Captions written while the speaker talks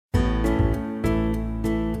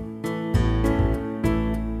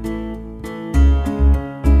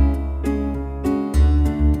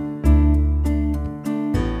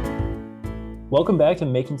Welcome back to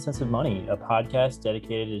Making Sense of Money, a podcast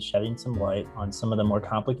dedicated to shedding some light on some of the more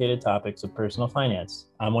complicated topics of personal finance.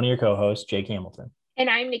 I'm one of your co-hosts, Jake Hamilton. And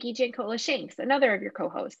I'm Nikki Jankola-Shanks, another of your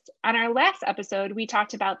co-hosts. On our last episode, we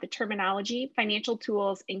talked about the terminology, financial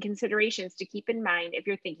tools, and considerations to keep in mind if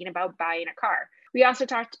you're thinking about buying a car. We also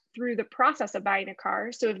talked through the process of buying a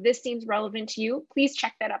car, so if this seems relevant to you, please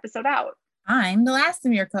check that episode out. I'm the last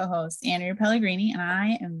of your co-hosts, Andrea Pellegrini, and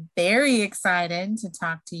I am very excited to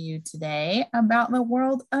talk to you today about the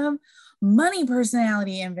world of money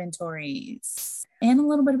personality inventories and a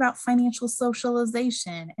little bit about financial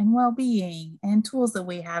socialization and well-being and tools that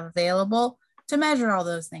we have available to measure all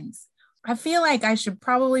those things. I feel like I should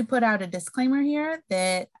probably put out a disclaimer here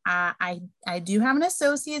that I do have an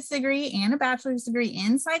associate's degree and a bachelor's degree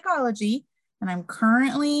in psychology, and I'm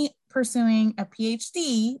currently pursuing a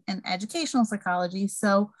PhD in educational psychology.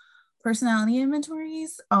 So personality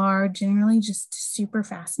inventories are generally just super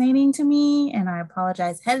fascinating to me. And I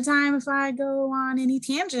apologize ahead of time if I go on any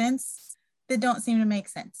tangents that don't seem to make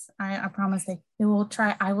sense. I promise I will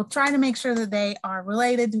try to make sure that they are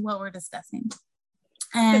related to what we're discussing.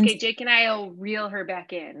 And okay, Jake and I will reel her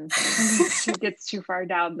back in. She gets too far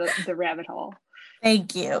down the rabbit hole.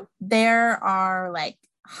 Thank you. There are like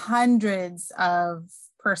hundreds of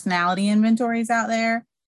personality inventories out there,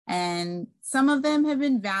 and some of them have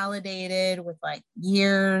been validated with like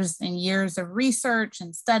years and years of research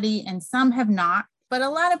and study, and some have not. But a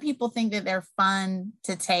lot of people think that they're fun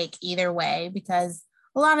to take either way because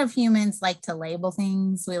a lot of humans like to label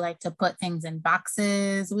things. We like to put things in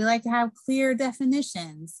boxes. We like to have clear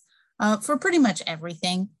definitions for pretty much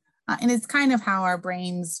everything. And it's kind of how our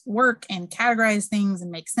brains work and categorize things and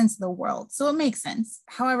make sense of the world. So it makes sense.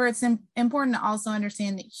 However, it's important to also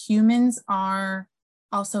understand that humans are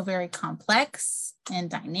also very complex and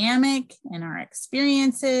dynamic, and our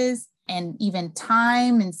experiences and even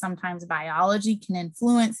time and sometimes biology can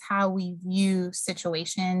influence how we view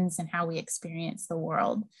situations and how we experience the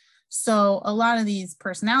world. So a lot of these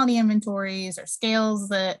personality inventories or scales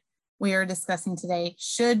that we are discussing today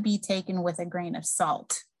should be taken with a grain of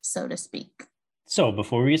salt, so to speak. So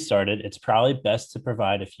before we get started, it's probably best to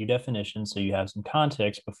provide a few definitions so you have some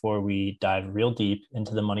context before we dive real deep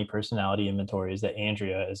into the money personality inventories that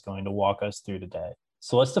Andrea is going to walk us through today.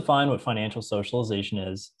 So let's define what financial socialization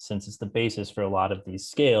is, since it's the basis for a lot of these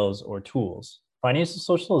scales or tools. Financial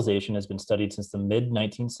socialization has been studied since the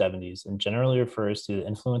mid-1970s and generally refers to the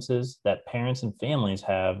influences that parents and families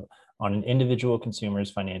have on an individual consumer's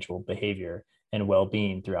financial behavior and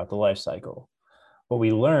well-being throughout the life cycle. What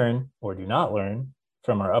we learn or do not learn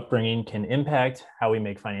from our upbringing can impact how we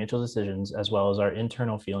make financial decisions as well as our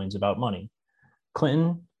internal feelings about money.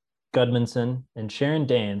 Clinton, Gudmundsson, and Sharon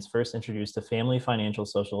Danes first introduced the family financial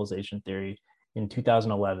socialization theory in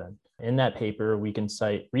 2011. In that paper, we can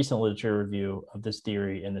cite recent literature review of this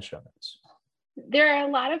theory in the show notes. There are a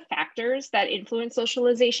lot of factors that influence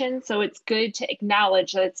socialization, so it's good to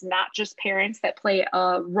acknowledge that it's not just parents that play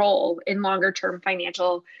a role in longer-term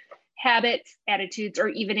financial habits, attitudes, or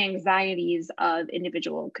even anxieties of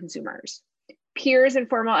individual consumers. Peers and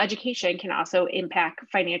formal education can also impact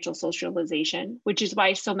financial socialization, which is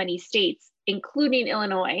why so many states, including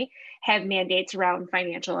Illinois, have mandates around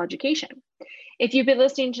financial education. If you've been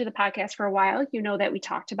listening to the podcast for a while, you know that we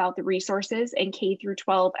talked about the resources and K through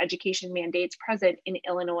 12 education mandates present in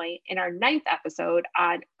Illinois in our 9th episode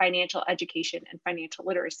on financial education and financial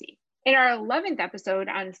literacy. In our 11th episode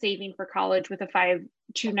on saving for college with a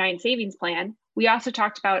 529 savings plan, we also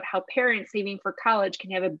talked about how parents saving for college can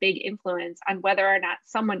have a big influence on whether or not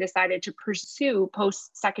someone decided to pursue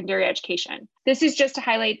post-secondary education. This is just to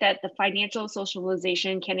highlight that the financial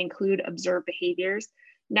socialization can include observed behaviors,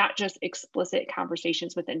 not just explicit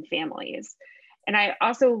conversations within families. And I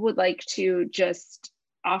also would like to just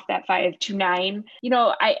off that 529,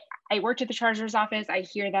 I worked at the treasurer's office. I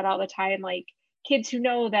hear that all the time, like kids who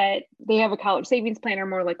know that they have a college savings plan are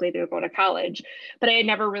more likely to go to college, but I had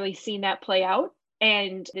never really seen that play out.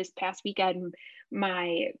 And this past weekend,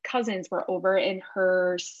 my cousins were over and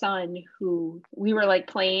her son, who we were like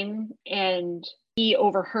playing, and he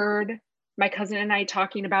overheard my cousin and I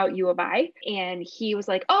talking about U of I. And he was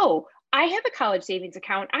like, "Oh, I have a college savings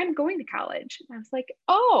account. I'm going to college." And I was like,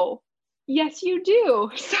 "Oh, yes, you do."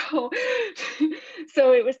 So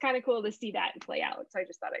it was kind of cool to see that play out. So I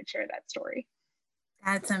just thought I'd share that story.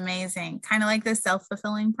 That's amazing. Kind of like the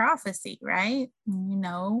self-fulfilling prophecy, right?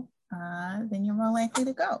 Then you're more likely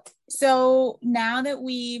to go. So now that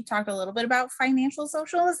we've talked a little bit about financial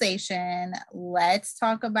socialization, let's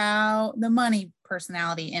talk about the money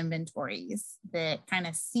personality inventories that kind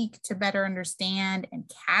of seek to better understand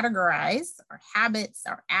and categorize our habits,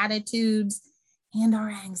 our attitudes, and our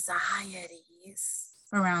anxieties ways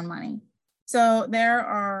around money. So there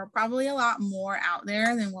are probably a lot more out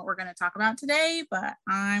there than what we're going to talk about today, but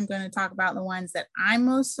I'm going to talk about the ones that I'm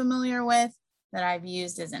most familiar with, that I've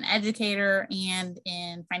used as an educator and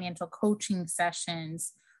in financial coaching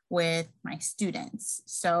sessions with my students.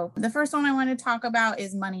 So the first one I want to talk about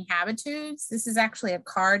is Money Habitudes. This is actually a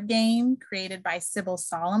card game created by Sybil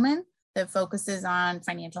Solomon that focuses on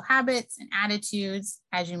financial habits and attitudes,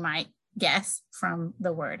 as you might guess from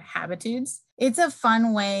the word habitudes. It's a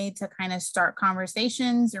fun way to kind of start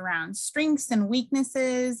conversations around strengths and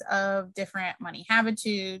weaknesses of different money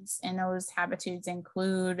habitudes. And those habitudes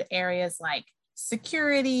include areas like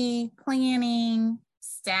security, planning,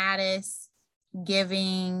 status,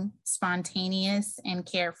 giving, spontaneous, and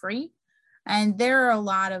carefree. And there are a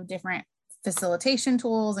lot of different facilitation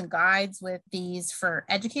tools and guides with these for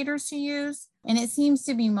educators to use. And it seems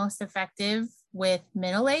to be most effective with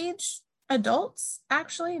middle-aged adults,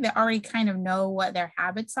 actually, that already kind of know what their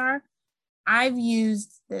habits are. I've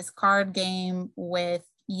used this card game with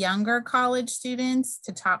younger college students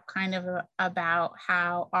to talk kind of about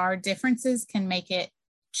how our differences can make it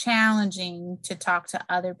challenging to talk to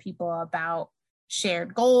other people about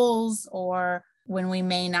shared goals, or when we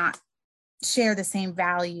may not share the same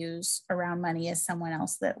values around money as someone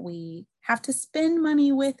else that we have to spend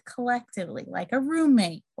money with collectively, like a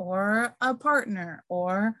roommate or a partner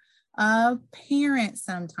or a parent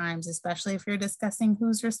sometimes, especially if you're discussing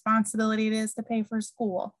whose responsibility it is to pay for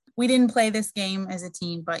school. We didn't play this game as a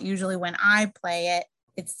team, but usually when I play it,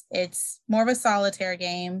 it's more of a solitaire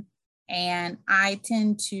game, and I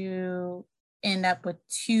tend to end up with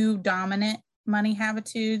two dominant money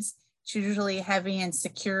habitudes. It's usually heavy in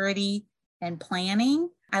security and planning.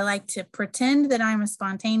 I like to pretend that I'm a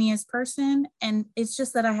spontaneous person, and it's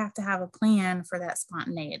just that I have to have a plan for that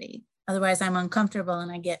spontaneity. Otherwise, I'm uncomfortable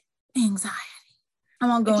and I get anxiety. I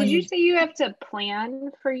won't go. Did you say you have to plan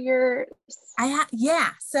for your?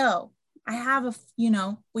 Yeah. So I have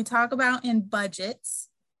we talk about in budgets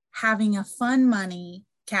having a fun money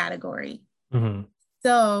category. Mm-hmm.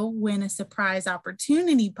 So when a surprise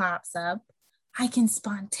opportunity pops up, I can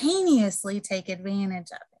spontaneously take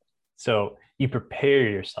advantage of it. So you prepare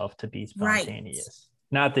yourself to be spontaneous,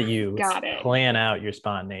 not that you plan out your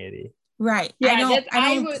spontaneity. Right. Yeah,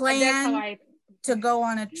 I don't plan to go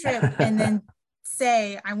on a trip and then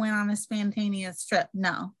say I went on a spontaneous trip.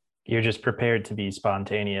 No. You're just prepared to be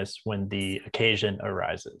spontaneous when the occasion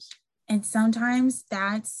arises. And sometimes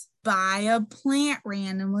that's buy a plant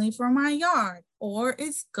randomly for my yard, or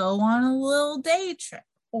it's go on a little day trip,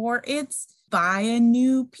 or it's buy a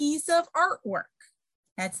new piece of artwork.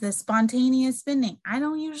 That's the spontaneous spending. I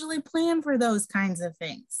don't usually plan for those kinds of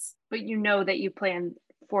things. But you know that you plan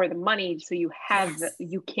for the money, so you have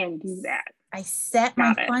you can do that. I set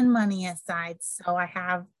my fun money aside so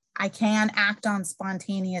I can act on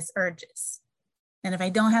spontaneous urges. And if I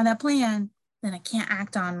don't have that plan, then I can't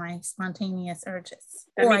act on my spontaneous urges.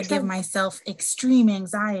 Or I give myself extreme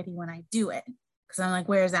anxiety when I do it, because I'm like,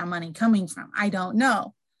 where's that money coming from? I don't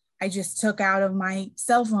know. I just took out of my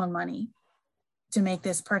cell phone money to make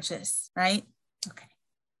this purchase, right? Okay.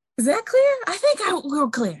 Is that clear? I think we're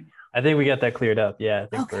clear now. I think we got that cleared up. Yeah,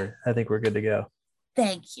 I think we're good to go.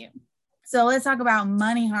 Thank you. So let's talk about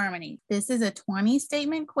Money Harmony. This is a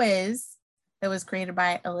 20-statement quiz that was created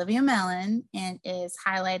by Olivia Mellon and is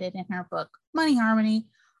highlighted in her book, Money Harmony,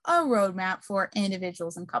 a roadmap for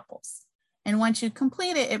individuals and couples. And once you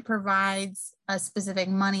complete it, it provides a specific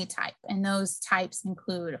money type. And those types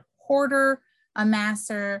include hoarder,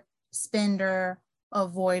 amasser, spender,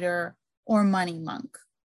 avoider, or money monk,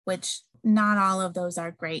 which not all of those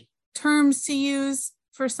are great terms to use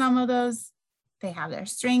for some of those. They have their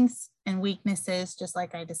strengths and weaknesses, just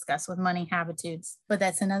like I discussed with money habitudes. But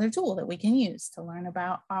that's another tool that we can use to learn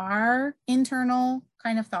about our internal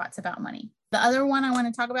kind of thoughts about money. The other one I want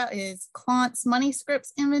to talk about is Klontz Money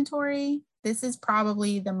Scripts Inventory. This is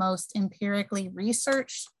probably the most empirically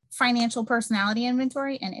researched financial personality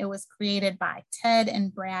inventory, and it was created by Ted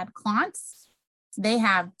and Brad Klontz. They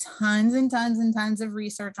have tons and tons and tons of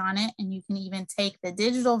research on it, and you can even take the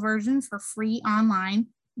digital version for free online,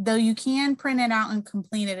 though you can print it out and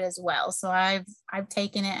complete it as well. So I've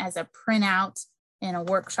taken it as a printout in a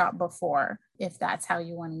workshop before, if that's how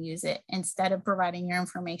you want to use it, instead of providing your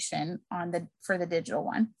information for the digital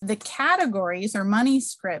one. The categories or money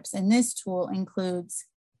scripts in this tool includes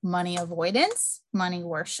money avoidance, money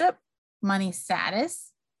worship, money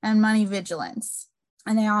status, and money vigilance.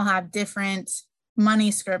 And they all have different money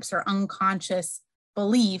scripts or unconscious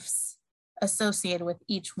beliefs associated with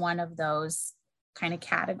each one of those kind of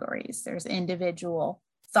categories. There's individual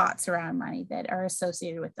thoughts around money that are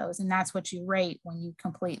associated with those. And that's what you rate when you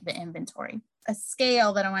complete the inventory. A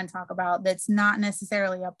scale that I want to talk about that's not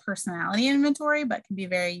necessarily a personality inventory, but can be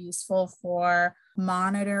very useful for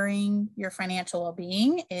monitoring your financial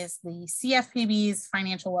well-being is the CFPB's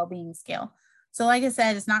financial well-being scale. So like I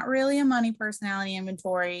said, it's not really a money personality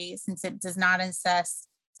inventory since it does not assess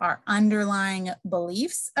our underlying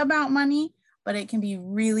beliefs about money, but it can be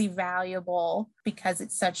really valuable because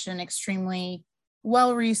it's such an extremely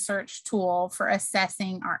well-researched tool for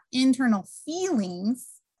assessing our internal feelings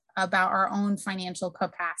about our own financial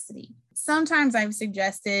capacity. Sometimes I've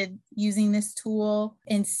suggested using this tool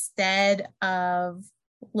instead of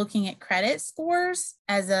looking at credit scores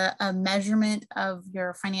as a measurement of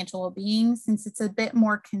your financial well-being, since it's a bit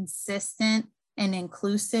more consistent and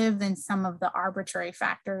inclusive than some of the arbitrary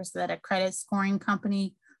factors that a credit scoring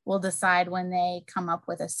company will decide when they come up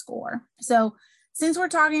with a score. So since we're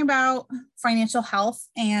talking about financial health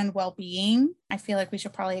and well-being, I feel like we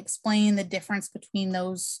should probably explain the difference between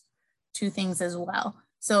those two things as well.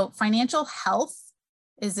 So financial health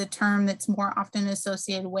is a term that's more often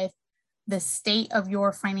associated with the state of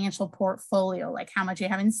your financial portfolio, like how much you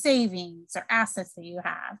have in savings or assets that you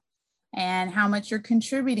have, and how much you're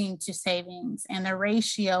contributing to savings, and the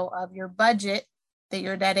ratio of your budget that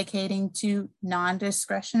you're dedicating to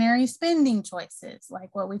non-discretionary spending choices,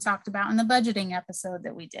 like what we talked about in the budgeting episode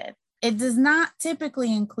that we did. It does not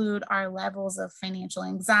typically include our levels of financial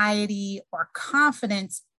anxiety or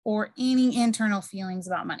confidence or any internal feelings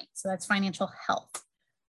about money. So that's financial health.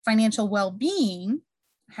 Financial well-being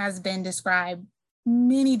has been described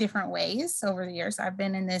many different ways over the years. I've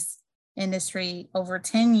been in this industry over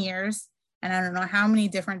 10 years, and I don't know how many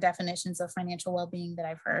different definitions of financial well-being that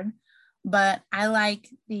I've heard. But I like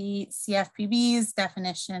the CFPB's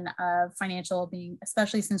definition of financial well-being,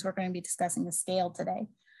 especially since we're going to be discussing the scale today.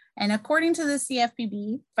 And according to the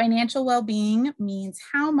CFPB, financial well-being means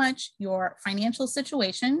how much your financial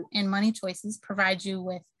situation and money choices provide you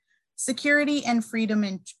with security and freedom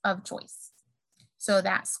of choice. So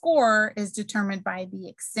that score is determined by the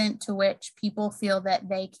extent to which people feel that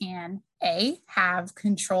they can A, have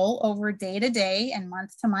control over day-to-day and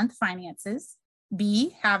month-to-month finances,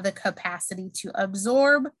 B, have the capacity to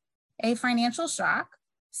absorb a financial shock,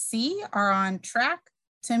 C, are on track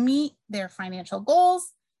to meet their financial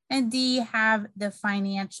goals, and D, have the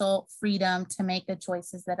financial freedom to make the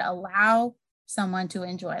choices that allow someone to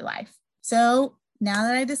enjoy life. So now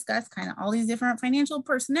that I discussed kind of all these different financial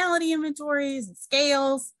personality inventories and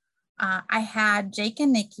scales, I had Jake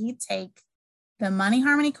and Nikki take the Money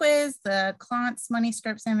Harmony quiz, the Klontz Money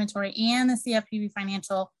Scripts inventory, and the CFPB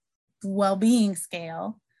financial well-being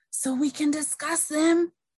scale so we can discuss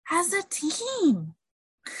them as a team.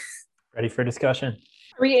 Ready for discussion?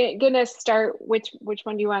 Are we gonna start? Which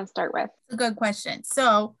one do you want to start with? A good question.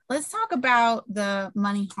 So let's talk about the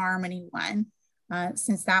Money Harmony one,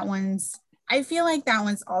 since that one's, I feel like that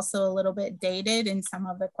one's also a little bit dated in some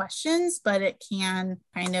of the questions, but it can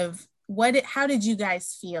kind of, how did you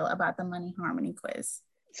guys feel about the Money Harmony quiz?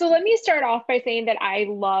 So let me start off by saying that I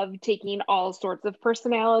love taking all sorts of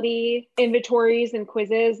personality inventories and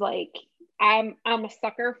quizzes. Like I'm a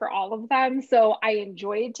sucker for all of them. So I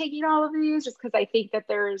enjoyed taking all of these just because I think that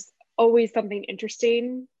there's always something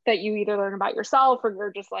interesting that you either learn about yourself or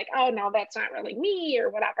you're just like, oh no, that's not really me or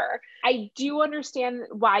whatever. I do understand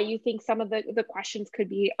why you think some of the questions could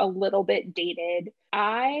be a little bit dated.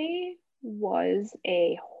 I was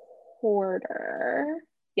a hoarder.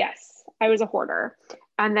 Yes, I was a hoarder.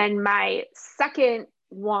 And then my second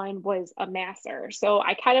one was a masser. So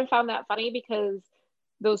I kind of found that funny because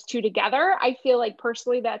those two together, I feel like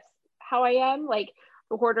personally that's how I am. Like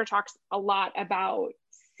the hoarder talks a lot about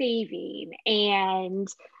saving and,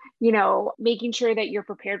 you know, making sure that you're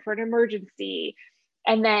prepared for an emergency.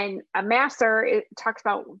 And then a masser, it talks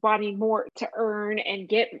about wanting more to earn and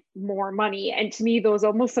get more money. And to me, those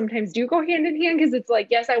almost sometimes do go hand in hand because it's like,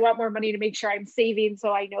 yes, I want more money to make sure I'm saving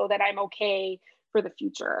so I know that I'm okay for the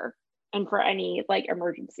future and for any like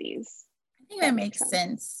emergencies. I think that makes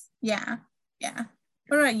sense. Yeah. Yeah.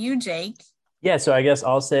 What about you, Jake? Yeah, so I guess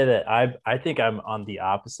I'll say that I think I'm on the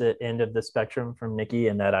opposite end of the spectrum from Nikki,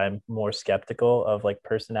 in that I'm more skeptical of like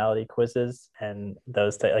personality quizzes and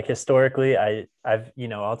those like historically I've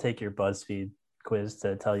I'll take your BuzzFeed quiz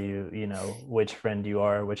to tell you, which friend you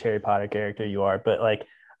are, which Harry Potter character you are, but like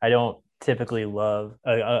I don't typically love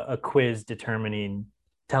a quiz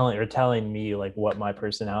telling me like what my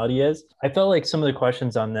personality is. I felt like some of the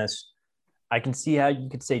questions on this, I can see how you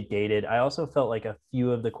could say dated. I also felt like a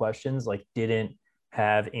few of the questions like didn't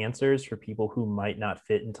have answers for people who might not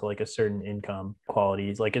fit into like a certain income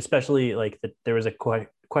qualities, like especially like there was a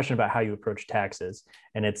question about how you approach taxes,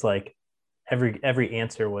 and it's like every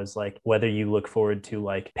answer was like whether you look forward to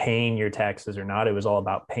like paying your taxes or not. It was all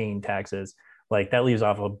about paying taxes. Like that leaves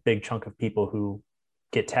off a big chunk of people who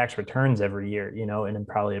get tax returns every year, you know, and then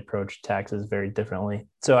probably approach taxes very differently.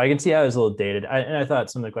 So I can see how it was a little dated. And I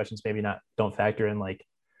thought some of the questions maybe don't factor in like,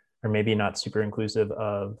 or maybe not super inclusive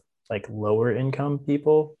of like lower income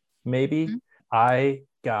people. Maybe I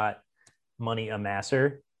got money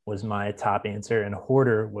amasser was my top answer, and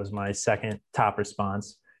hoarder was my second top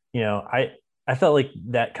response. You know, I felt like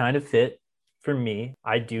that kind of fit for me.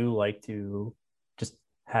 I do like to just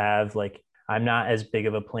have like, I'm not as big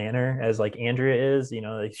of a planner as like Andrea is, you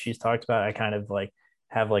know, like she's talked about. I kind of like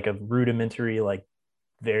have like a rudimentary, like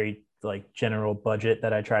very like general budget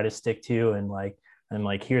that I try to stick to. And like, I'm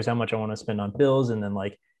like, here's how much I want to spend on bills. And then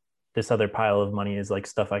like this other pile of money is like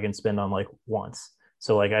stuff I can spend on like once.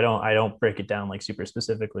 So like, I don't break it down like super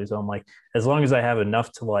specifically. So I'm like, as long as I have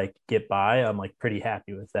enough to like get by, I'm like pretty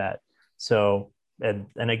happy with that. So, and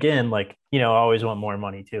again, like, you know, I always want more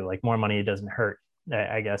money too. Like more money doesn't hurt,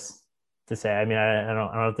 I guess to say. I mean, I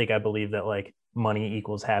don't think I believe that like money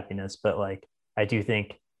equals happiness, but like, I do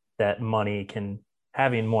think that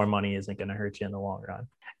having more money isn't going to hurt you in the long run.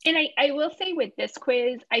 And I will say with this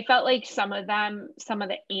quiz, I felt like some of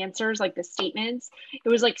the answers, like the statements, it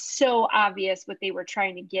was like so obvious what they were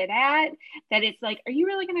trying to get at that it's like, are you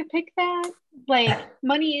really going to pick that? Like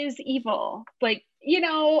money is evil, like, you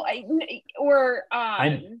know, I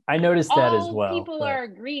noticed that as well. All people are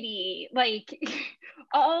greedy, like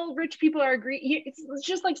all rich people are greedy. It's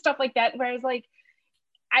just like stuff like that where I was like,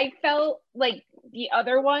 I felt like the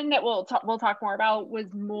other one that we'll talk more about was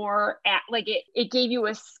more at like it gave you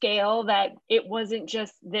a scale that it wasn't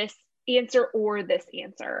just this answer or this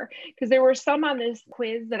answer, because there were some on this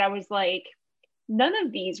quiz that I was like, none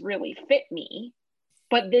of these really fit me,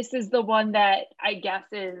 but this is the one that I guess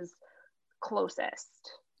is closest.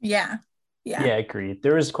 Yeah, agreed.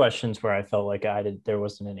 There was questions where I felt like there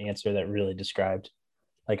wasn't an answer that really described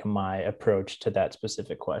like my approach to that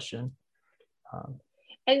specific question.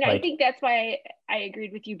 And like, I think that's why I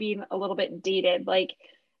agreed with you being a little bit dated. Like,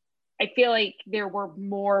 I feel like there were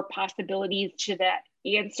more possibilities to that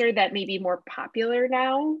answer that may be more popular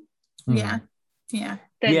now. Yeah.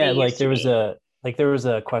 Like there was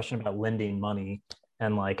a question about lending money,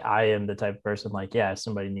 and like I am the type of person like, yeah, if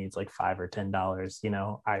somebody needs like $5 or $10, you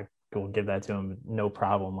know, I will give that to them, no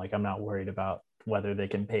problem. Like I'm not worried about whether they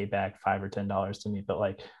can pay back $5 or $10 to me, but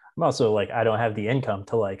like I'm also like, I don't have the income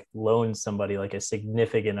to like loan somebody like a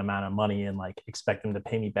significant amount of money and like expect them to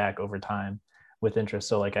pay me back over time with interest.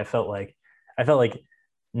 So like I felt like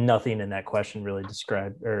nothing in that question really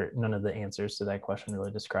described, or none of the answers to that question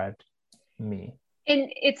really described me.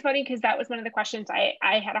 And it's funny because that was one of the questions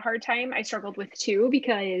I had a hard time. I struggled with too,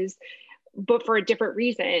 but for different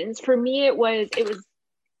reasons. For me, it was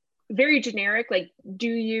very generic. Like, do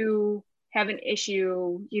you have an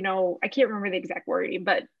issue? You know, I can't remember the exact wording,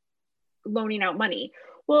 but loaning out money.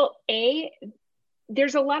 Well,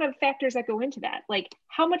 there's a lot of factors that go into that. Like,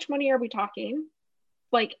 how much money are we talking?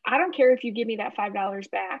 Like, I don't care if you give me that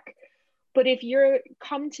 $5 back, but if you're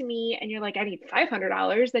come to me and you're like, I need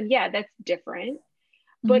 $500, then yeah, that's different.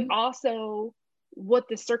 Mm-hmm. But also what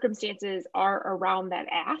the circumstances are around that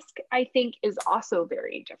ask, I think is also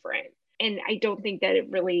very different. And I don't think that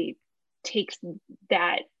it really takes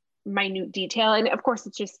that minute detail. And of course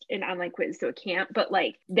it's just an online quiz, so it can't, but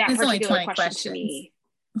like that it's particular question to me,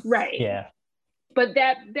 right? Yeah. But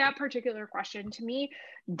that particular question to me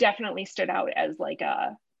definitely stood out as like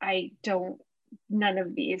none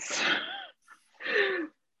of these,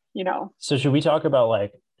 you know. So should we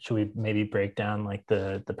maybe break down like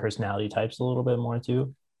the personality types a little bit more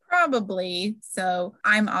too? Probably. So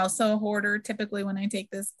I'm also a hoarder typically when I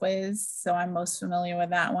take this quiz, so I'm most familiar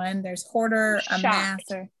with that one. There's hoarder,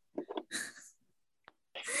 amasser.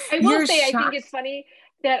 I will say, I think it's funny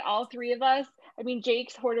that all three of us, I mean,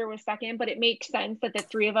 Jake's hoarder was second, but it makes sense that the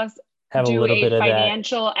three of us have do a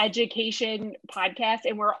financial education podcast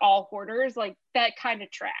and we're all hoarders. Like that kind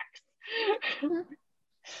of tracks.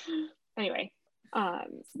 Anyway, but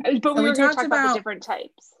we were going to talk about the different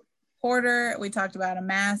types. Hoarder, we talked about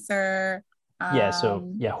amasser.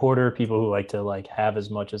 Hoarder, people who like to like have as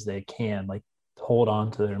much as they can, like hold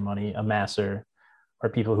on to their money. Amasser are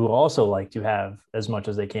people who also like to have as much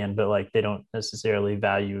as they can, but like they don't necessarily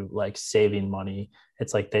value like saving money.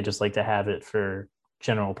 It's like they just like to have it for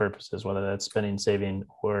general purposes, whether that's spending, saving,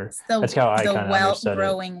 or that's how I kind of understood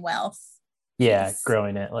growing wealth. Yeah,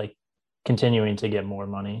 growing it, like continuing to get more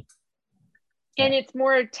money. And it's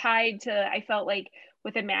more tied to, I felt like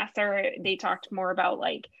with a master, they talked more about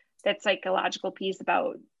like that psychological piece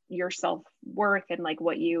about your self-worth and like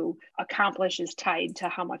what you accomplish is tied to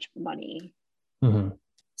how much money. Mm-hmm.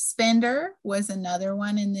 Spender was another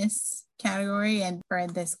one in this category and for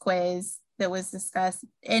this quiz that was discussed.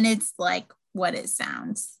 And it's like what it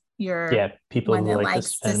sounds. You're people one who that like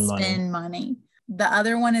likes to spend money. The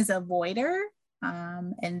other one is avoider.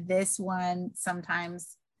 And this one,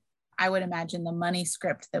 sometimes I would imagine the money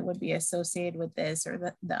script that would be associated with this,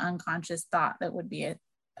 or the unconscious thought that would be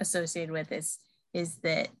associated with this, is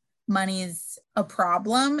that money is a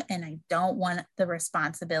problem and I don't want the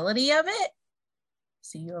responsibility of it.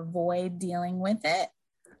 So you avoid dealing with it.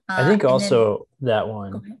 I think also that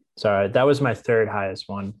one, sorry, that was my third highest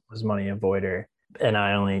one, was money avoider. And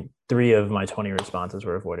I only 3 of my 20 responses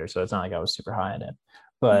were avoider. So it's not like I was super high in it.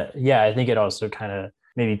 But yeah, I think it also kind of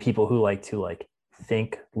maybe people who like to like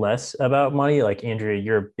think less about money, like Andrea,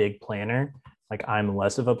 you're a big planner. Like I'm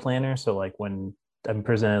less of a planner. So like when I'm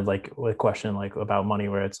presented like with a question like about money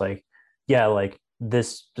where it's like, yeah, like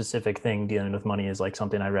this specific thing dealing with money is like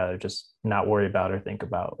something I'd rather just not worry about or think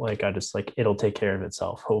about. Like I just like, it'll take care of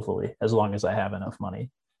itself, hopefully, as long as I have enough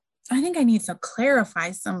money. I think I need to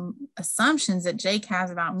clarify some assumptions that Jake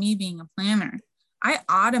has about me being a planner. I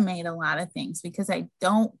automate a lot of things because I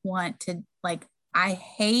don't want to, like, I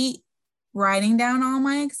hate writing down all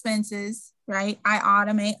my expenses, right? I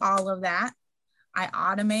automate all of that. I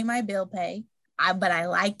automate my bill pay, but I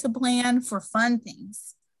like to plan for fun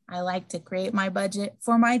things. I like to create my budget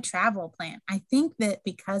for my travel plan. I think that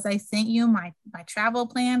because I sent you my travel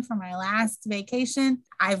plan for my last vacation,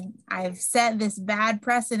 I've set this bad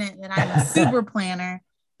precedent that I'm a super planner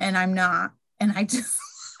and I'm not. And I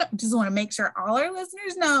just want to make sure all our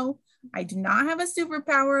listeners know I do not have a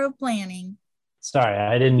superpower of planning. Sorry,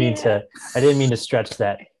 I didn't mean to stretch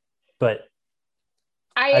that, but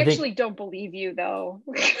I actually don't believe you though.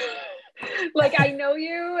 Like I know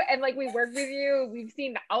you and like we work with you, we've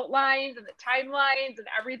seen the outlines and the timelines and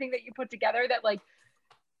everything that you put together, that like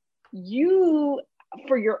you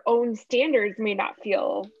for your own standards may not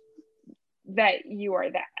feel that you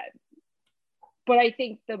are that, but I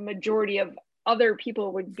think the majority of other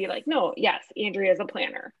people would be like, no, yes, Andrea is a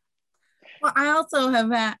planner. Well, I also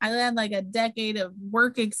had like a decade of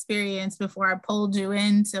work experience before I pulled you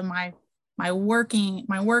into my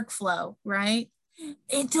workflow, right?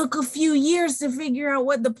 It took a few years to figure out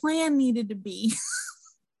what the plan needed to be.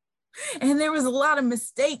 And there was a lot of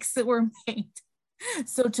mistakes that were made.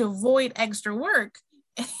 So to avoid extra work,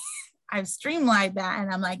 I've streamlined that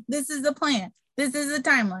and I'm like, this is the plan. This is the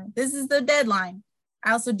timeline. This is the deadline.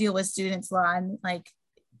 I also deal with students law and like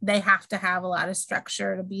they have to have a lot of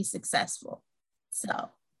structure to be successful. So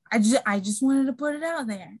I just wanted to put it out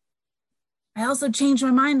there. I also change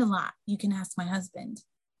my mind a lot. You can ask my husband.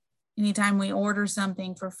 Anytime we order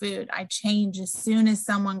something for food, I change as soon as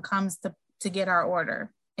someone comes to get our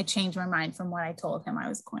order. I change my mind from what I told him I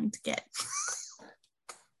was going to get.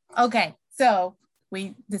 Okay, so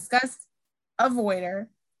we discussed avoider,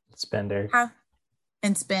 spender,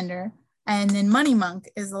 and spender. And then money monk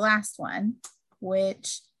is the last one,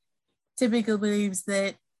 which typically believes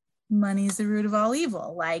that money is the root of all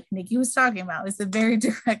evil. Like Nikki was talking about, it's a very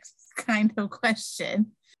direct kind of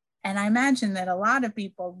question. And I imagine that a lot of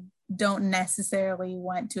people don't necessarily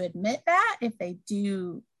want to admit that if they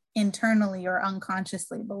do internally or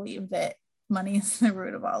unconsciously believe that money is the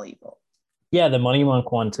root of all evil. Yeah, the money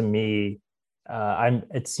monk one to me,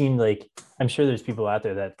 it seemed like, I'm sure there's people out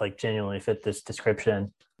there that like genuinely fit this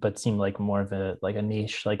description, but seemed like more of a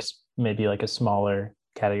niche, like maybe like a smaller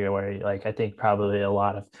category. Like I think probably a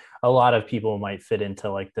lot of people might fit into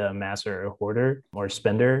like the masser or hoarder or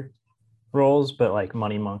spender roles, but like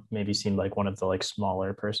money monk maybe seemed like one of the like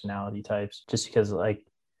smaller personality types, just because like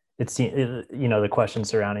it seemed, the questions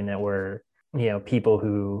surrounding it were, people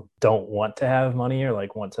who don't want to have money or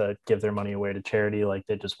like want to give their money away to charity, like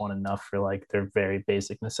they just want enough for like their very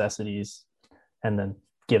basic necessities and then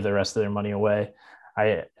give the rest of their money away.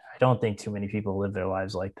 I don't think too many people live their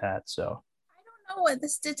lives like that. So I don't know what the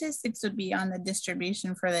statistics would be on the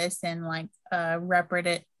distribution for this in like a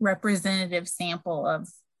representative sample of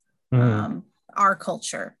our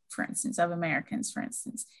culture, for instance, of Americans, for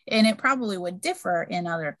instance. And it probably would differ in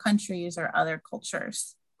other countries or other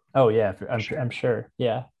cultures. Oh yeah, I'm sure.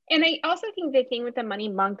 Yeah. And I also think the thing with the money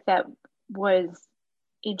monk that was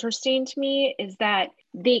interesting to me is that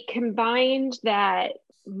they combined that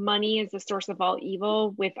money is the source of all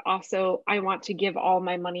evil with also, I want to give all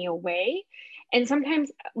my money away. And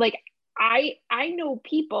sometimes like I know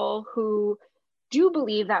people who do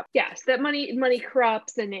believe that, yes, that money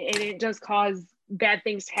corrupts and it does cause bad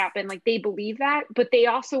things happen. Like they believe that, but they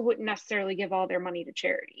also wouldn't necessarily give all their money to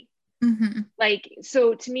charity. Mm-hmm. Like,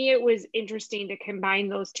 so to me, it was interesting to combine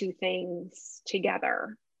those two things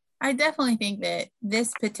together. I definitely think that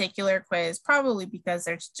this particular quiz, probably because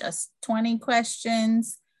there's just 20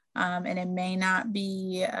 questions, and it may not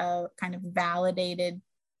be a kind of validated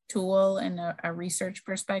tool in a research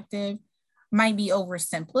perspective, might be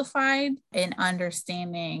oversimplified in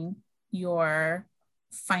understanding your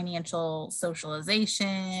financial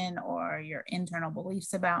socialization or your internal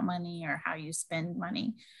beliefs about money or how you spend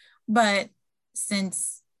money. But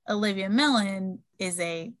since Olivia Millen is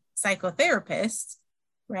a psychotherapist,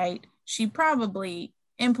 right, she probably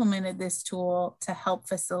implemented this tool to help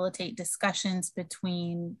facilitate discussions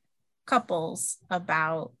between couples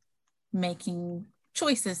about making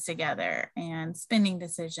choices together and spending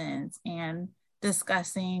decisions and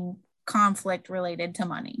discussing conflict related to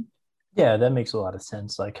money. Yeah, that makes a lot of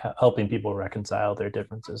sense. Like helping people reconcile their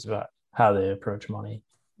differences about how they approach money.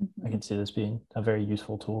 I can see this being a very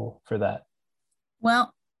useful tool for that.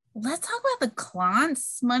 Well, let's talk about the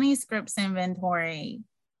Klontz Money Scripts inventory.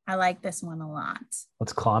 I like this one a lot.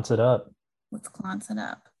 Let's Klontz it up. Let's Klontz it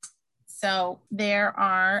up. So there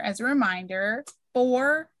are, as a reminder,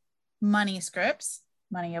 4 money scripts: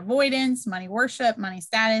 money avoidance, money worship, money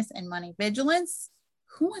status, and money vigilance.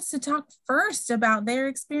 Who wants to talk first about their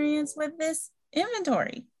experience with this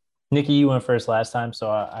inventory? Nikki, you went first last time, so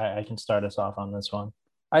I can start us off on this one.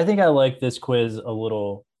 I think I like this quiz a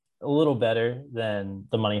little better than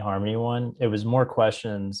the Money Harmony one. It was more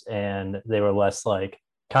questions and they were less like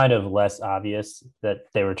kind of less obvious that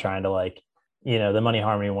they were trying to like, the Money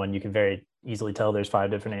Harmony one, you can very easily tell there's 5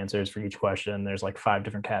 different answers for each question. There's like 5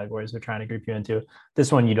 different categories they're trying to group you into.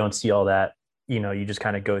 This one, you don't see all that. You just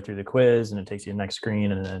kind of go through the quiz and it takes you to the next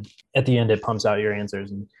screen. And then at the end, it pumps out your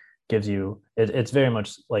answers and gives you, it's very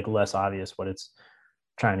much like less obvious what it's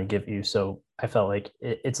trying to give you. So I felt like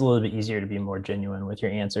it's a little bit easier to be more genuine with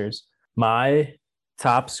your answers. My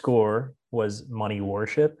top score was money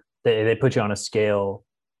worship. They put you on a scale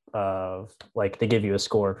of like, they give you a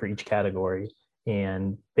score for each category.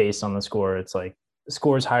 And based on the score, it's like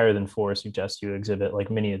scores higher than 4 suggest you exhibit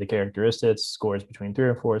like many of the characteristics. Scores between 3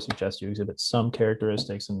 and 4 suggest you exhibit some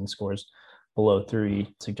characteristics, and scores below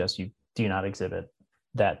 3 suggest you do not exhibit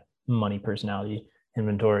that money personality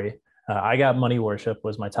inventory. I got money worship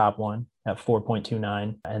was my top one at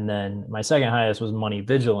 4.29. And then my second highest was money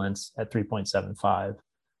vigilance at 3.75.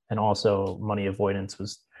 And also money avoidance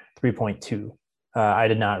was 3.2. I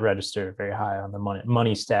did not register very high on the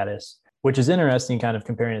money status, which is interesting kind of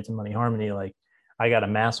comparing it to Money Harmony. Like I got a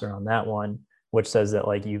master on that one, which says that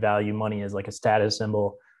like you value money as like a status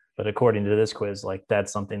symbol. But according to this quiz, like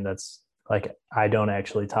that's something that's like, I don't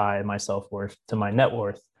actually tie my self-worth to my net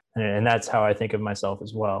worth. And that's how I think of myself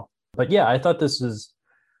as well. But yeah, I thought this is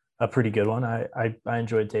a pretty good one. I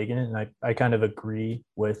enjoyed taking it, and I kind of agree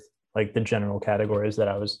with like the general categories that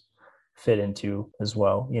I was fit into as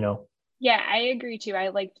well, Yeah, I agree too. I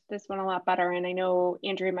liked this one a lot better. And I know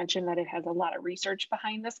Andrea mentioned that it has a lot of research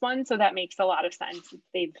behind this one. So that makes a lot of sense.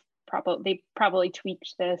 They probably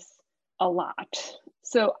tweaked this a lot.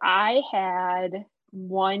 So I had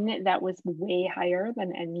one that was way higher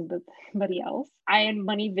than anybody else. I had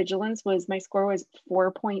money vigilance my score was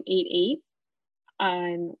 4.88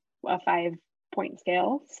 on a 5-point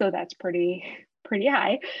scale. So that's pretty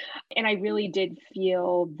high. And I really did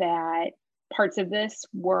feel that parts of this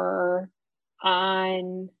were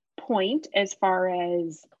on point as far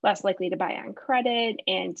as less likely to buy on credit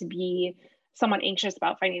and to be somewhat anxious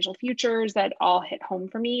about financial futures. That all hit home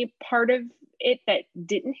for me. Part of it that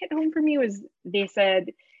didn't hit home for me was they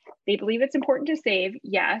said they believe it's important to save,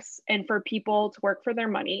 yes, and for people to work for their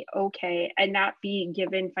money, okay, and not be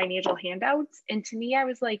given financial handouts. And to me, I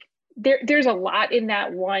was like, there's a lot in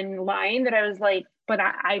that one line that I was like, but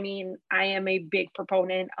I mean, I am a big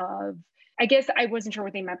proponent of, I guess I wasn't sure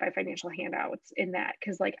what they meant by financial handouts in that,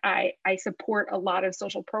 because like I support a lot of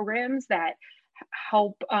social programs that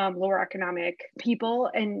help lower economic people,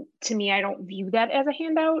 and to me, I don't view that as a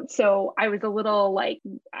handout. So I was a little like,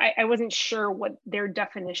 I wasn't sure what their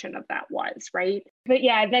definition of that was, right? But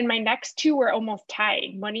yeah, then my next 2 were almost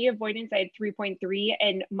tied. Money avoidance, I had 3.3,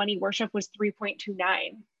 and money worship was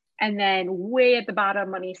 3.29. And then way at the bottom,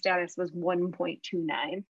 money status was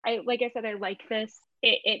 1.29. Like I said, I like this.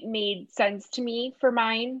 It made sense to me for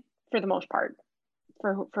mine, for the most part,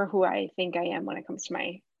 for who I think I am when it comes to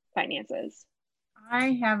my finances.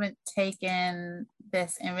 I haven't taken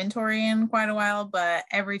this inventory in quite a while, but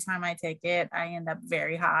every time I take it, I end up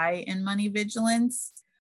very high in money vigilance.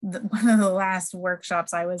 One of the last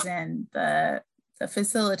workshops I was in, the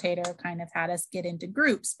facilitator kind of had us get into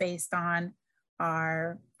groups based on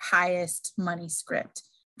our highest money script.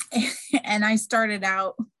 And I started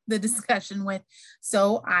out the discussion with,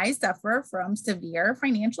 so I suffer from severe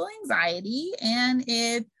financial anxiety and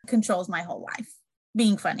it controls my whole life.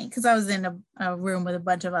 Being funny because I was in a room with a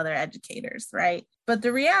bunch of other educators, right? But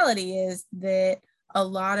the reality is that a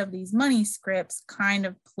lot of these money scripts kind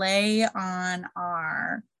of play on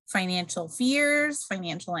our financial fears,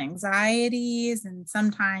 financial anxieties, and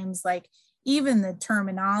sometimes like even the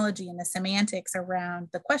terminology and the semantics around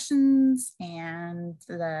the questions and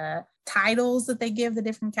the titles that they give the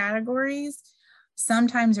different categories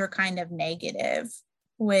sometimes are kind of negative,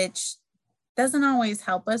 which doesn't always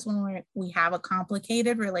help us when we have a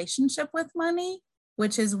complicated relationship with money,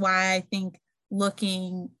 which is why I think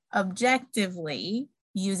looking objectively,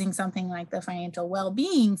 using something like the financial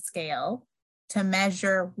well-being scale to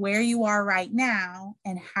measure where you are right now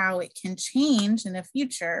and how it can change in the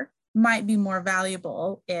future might be more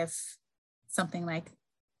valuable if something like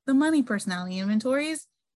the money personality inventories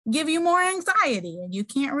give you more anxiety and you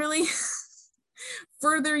can't really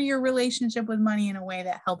further your relationship with money in a way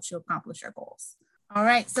that helps you accomplish your goals. All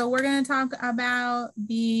right, so we're going to talk about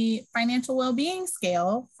the financial well-being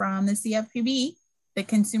scale from the CFPB, the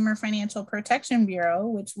Consumer Financial Protection Bureau,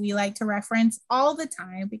 which we like to reference all the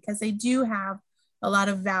time because they do have a lot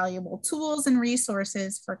of valuable tools and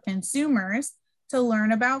resources for consumers to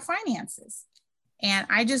learn about finances. And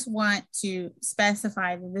I just want to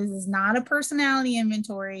specify that this is not a personality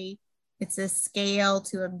inventory. It's a scale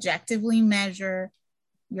to objectively measure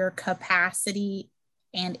your capacity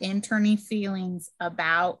and internal feelings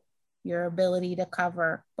about your ability to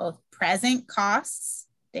cover both present costs,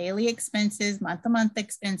 daily expenses, month-to-month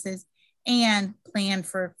expenses, and plan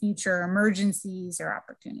for future emergencies or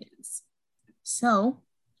opportunities. So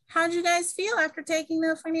how did you guys feel after taking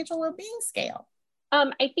the financial well-being scale?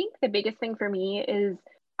 I think the biggest thing for me is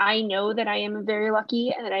I know that I am very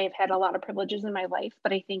lucky and that I have had a lot of privileges in my life,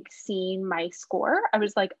 but I think seeing my score, I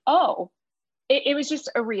was like, oh, it was just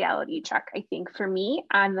a reality check, I think, for me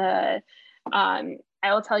on the, I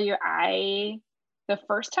will tell you, the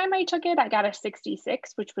first time I took it, I got a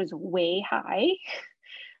 66, which was way high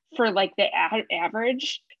for like the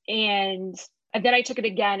average. And then I took it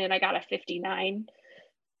again and I got a 59.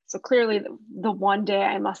 So clearly the one day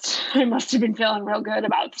I must have been feeling real good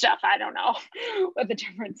about stuff. I don't know what the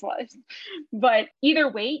difference was, but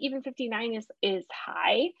either way, even 59 is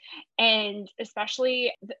high. And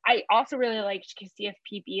especially, I also really liked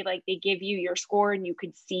CFPB, like they give you your score and you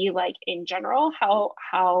could see like in general,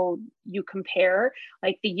 how you compare.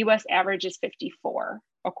 Like the US average is 54.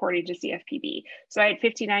 According to CFPB. So I had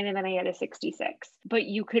 59 and then I had a 66. But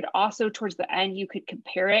you could also, towards the end, you could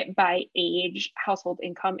compare it by age, household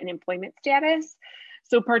income, and employment status.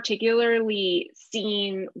 So particularly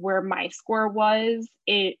seeing where my score was,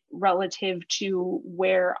 it relative to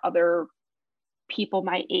where other people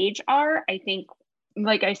my age are, I think,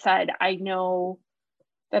 like I said, I know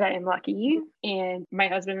that I am lucky, and my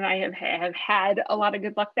husband and I have had a lot of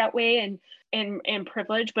good luck that way and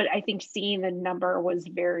privilege. But I think seeing the number was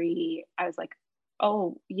I was like,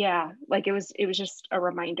 oh yeah, like it was just a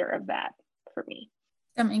reminder of that for me.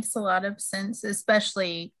 That makes a lot of sense,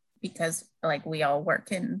 especially because like we all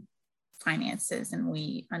work in finances and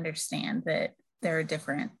we understand that there are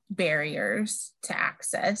different barriers to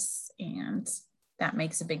access, and that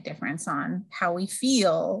makes a big difference on how we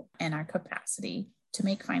feel and our capacity to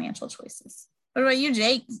make financial choices. What about you,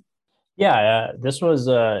 Jake? Yeah, this was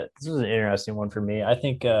an interesting one for me. I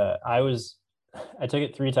think I took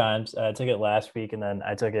it 3 times. I took it last week, and then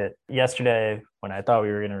I took it yesterday when I thought we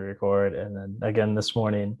were going to record, and then again this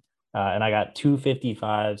morning. And I got 2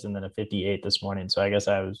 55s and then a 58 this morning. So I guess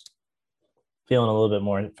I was feeling a little bit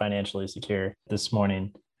more financially secure this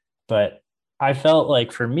morning. But I felt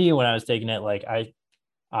like for me when I was taking it, like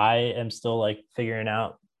I am still like figuring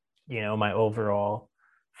out, my overall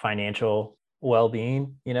financial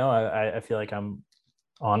well-being. I feel like I'm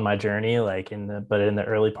on my journey, like in the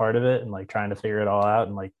early part of it, and like trying to figure it all out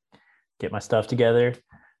and like get my stuff together,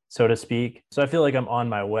 so to speak. So I feel like I'm on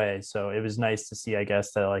my way. So it was nice to see, I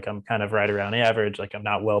guess, that like I'm kind of right around average, like I'm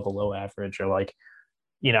not well below average, or like,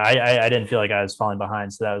 I didn't feel like I was falling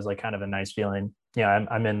behind. So that was like kind of a nice feeling. Yeah,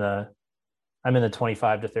 I'm in the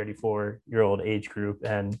 25 to 34-year-old age group,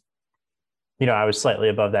 and I was slightly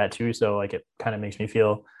above that too. So like it kind of makes me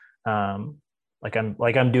feel like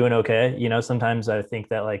I'm doing okay. Sometimes I think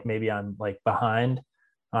that like maybe I'm like behind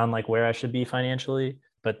on like where I should be financially,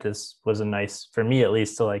 but this was a nice, for me at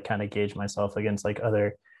least, to like kind of gauge myself against like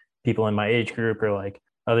other people in my age group or like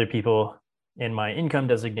other people in my income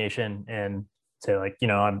designation, and say like,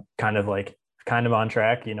 I'm kind of on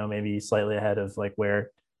track, maybe slightly ahead of like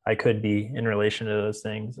where I could be in relation to those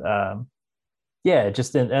things. Yeah,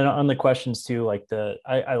 just and on the questions too, like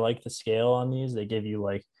I like the scale on these. They give you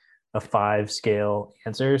like a 5 scale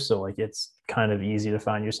answer. So like it's kind of easy to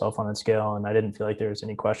find yourself on that scale. And I didn't feel like there was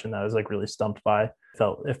any question that I was like really stumped by.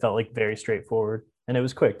 It felt like very straightforward. And it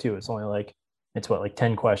was quick too. It's only like it's what, like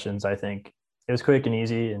 10 questions, I think. It was quick and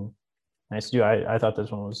easy and nice to do. I thought this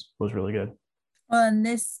one was really good. Well, and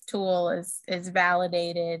this tool is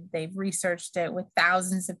validated. They've researched it with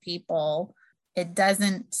thousands of people. It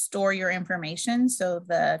doesn't store your information. So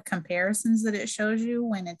the comparisons that it shows you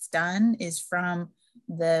when it's done is from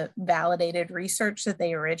the validated research that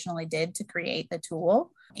they originally did to create the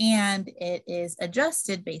tool. And it is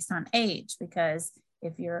adjusted based on age, because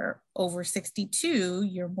if you're over 62,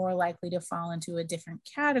 you're more likely to fall into a different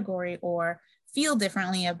category or feel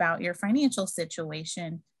differently about your financial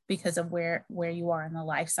situation because of where you are in the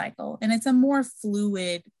life cycle. And it's a more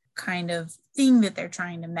fluid kind of thing that they're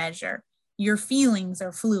trying to measure. Your feelings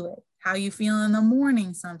are fluid. How you feel in the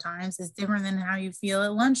morning sometimes is different than how you feel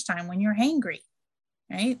at lunchtime when you're hangry,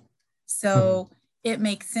 right? So it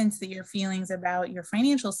makes sense that your feelings about your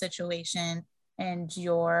financial situation and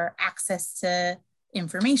your access to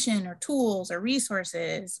information or tools or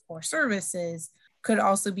resources or services could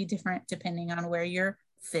also be different depending on where you're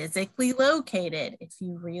physically located. If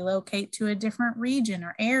you relocate to a different region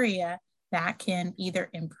or area, that can either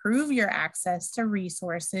improve your access to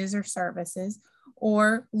resources or services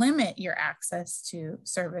or limit your access to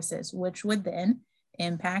services, which would then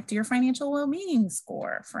impact your financial well-being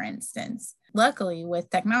score, for instance. Luckily, with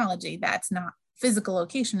technology, physical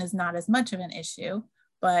location is not as much of an issue.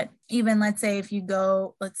 But even let's say if you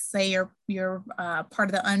go, let's say you're part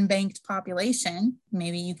of the unbanked population,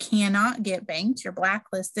 maybe you cannot get banked, you're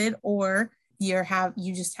blacklisted, or you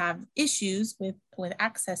just have issues with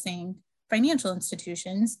accessing financial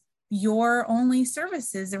institutions. Your only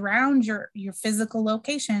services around your physical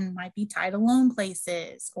location might be title loan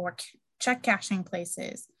places or check cashing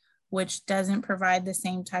places, which doesn't provide the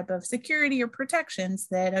same type of security or protections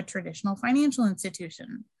that a traditional financial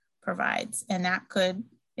institution provides. And that could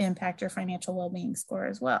impact your financial well-being score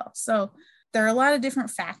as well. So there are a lot of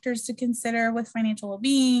different factors to consider with financial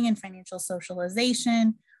well-being and financial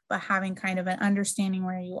socialization, but having kind of an understanding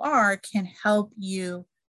where you are can help you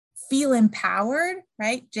feel empowered,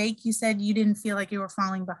 right? Jake, you said you didn't feel like you were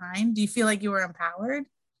falling behind. Do you feel like you were empowered?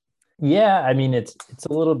 Yeah, I mean, it's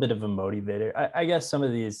a little bit of a motivator. I guess some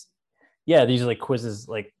of these, yeah, these are like quizzes,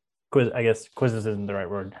 I guess quizzes isn't the right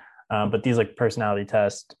word, but these like personality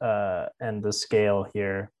test and the scale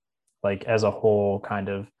here, like as a whole, kind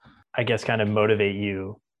of motivate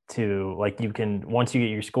you to, like, you can, once you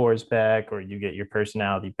get your scores back or you get your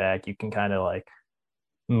personality back, you can kind of like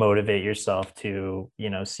motivate yourself to,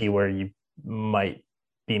 see where you might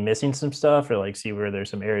be missing some stuff, or like see where there's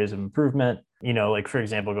some areas of improvement. Like for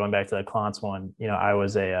example, going back to the Klontz one, I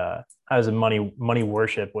was a money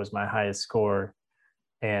worship was my highest score.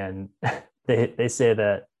 And they say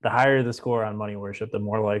that the higher the score on money worship, the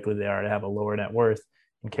more likely they are to have a lower net worth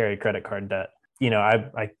and carry credit card debt.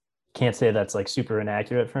 I can't say that's like super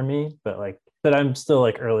inaccurate for me, but I'm still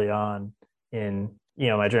like early on in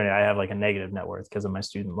my journey. I have like a negative net worth because of my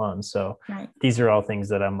student loans. So right. These are all things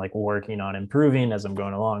that I'm like working on improving as I'm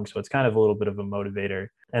going along. So it's kind of a little bit of a motivator.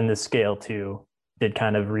 And the scale too did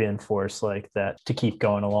kind of reinforce like that to keep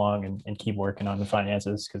going along and keep working on the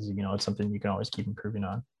finances, because it's something you can always keep improving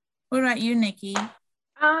on. What about you, Nikki?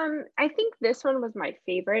 I think this one was my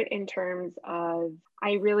favorite in terms of,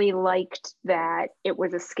 I really liked that it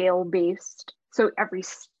was a scale based. So every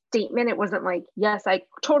statement, it wasn't like, yes, I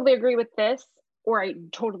totally agree with this, or I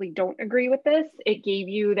totally don't agree with this. It gave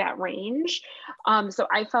you that range. So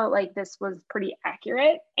I felt like this was pretty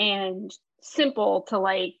accurate and simple to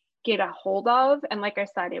like get a hold of. And like I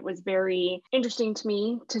said, it was very interesting to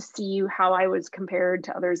me to see how I was compared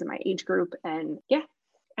to others in my age group. And yeah,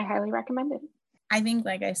 I highly recommend it. I think,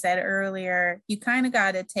 like I said earlier, you kind of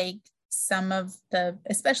got to take some of the,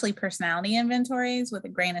 especially personality inventories, with a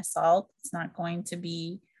grain of salt. It's not going to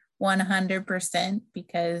be 100%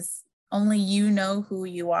 because only you know who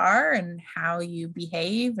you are and how you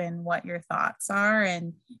behave and what your thoughts are.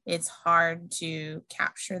 And it's hard to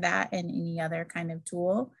capture that in any other kind of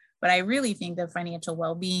tool. But I really think the financial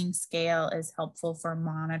well-being scale is helpful for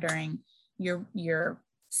monitoring your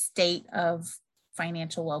state of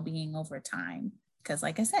financial well-being over time. Because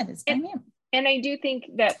like I said, it's dynamic. And I do think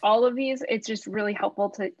that all of these, it's just really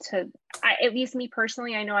helpful to at least me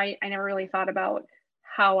personally, I know I never really thought about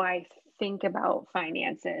how I think about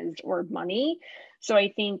finances or money. So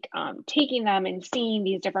I think taking them and seeing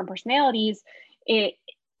these different personalities, it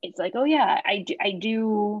it's like, oh yeah, I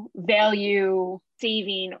do value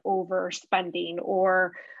saving over spending,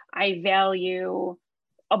 or I value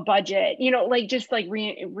a budget, like just like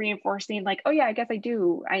reinforcing like, oh yeah, I guess I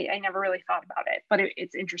do. I never really thought about it, but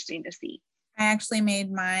it's interesting to see. I actually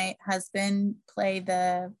made my husband play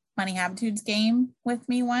the Money Habitudes game with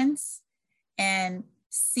me once, and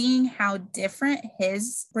seeing how different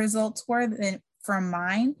his results were than from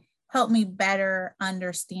mine helped me better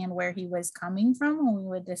understand where he was coming from when we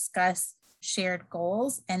would discuss shared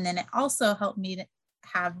goals. And then it also helped me to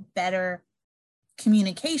have better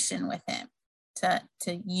communication with him,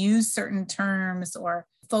 to use certain terms or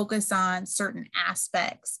focus on certain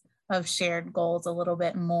aspects of shared goals a little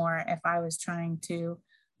bit more if I was trying to,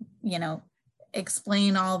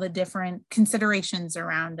 explain all the different considerations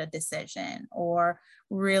around a decision, or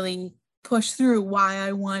really push through why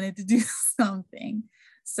I wanted to do something.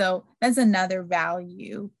 So that's another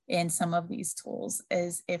value in some of these tools,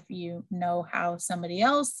 is if you know how somebody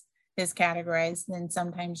else is categorized, then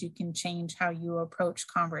sometimes you can change how you approach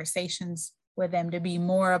conversations with them to be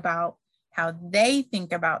more about how they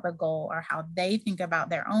think about the goal or how they think about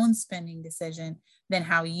their own spending decision than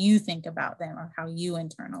how you think about them or how you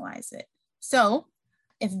internalize it. So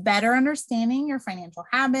if better understanding your financial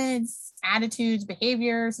habits, attitudes,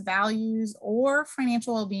 behaviors, values, or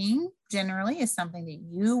financial well-being generally is something that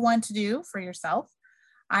you want to do for yourself,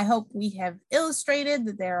 I hope we have illustrated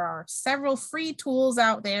that there are several free tools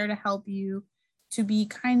out there to help you to be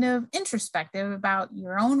kind of introspective about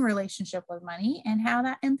your own relationship with money and how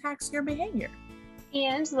that impacts your behavior.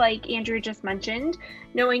 And like Andrea just mentioned,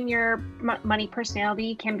 knowing your money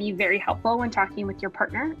personality can be very helpful when talking with your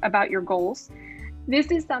partner about your goals. This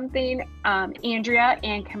is something Andrea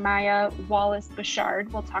and Kamaya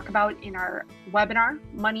Wallace-Bouchard will talk about in our webinar,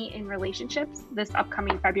 Money in Relationships, this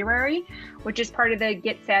upcoming February, which is part of the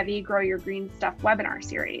Get Savvy, Grow Your Green Stuff webinar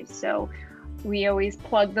series. So we always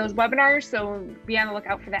plug those webinars, so be on the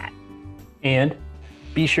lookout for that. And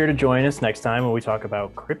be sure to join us next time when we talk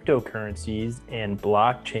about cryptocurrencies and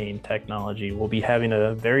blockchain technology. We'll be having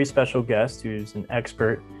a very special guest who's an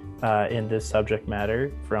expert in this subject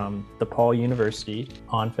matter from DePaul University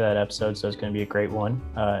on for that episode. So it's going to be a great one,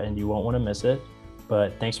 and you won't want to miss it.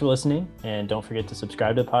 But thanks for listening, and don't forget to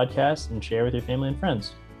subscribe to the podcast and share with your family and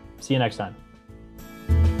friends. See you next time.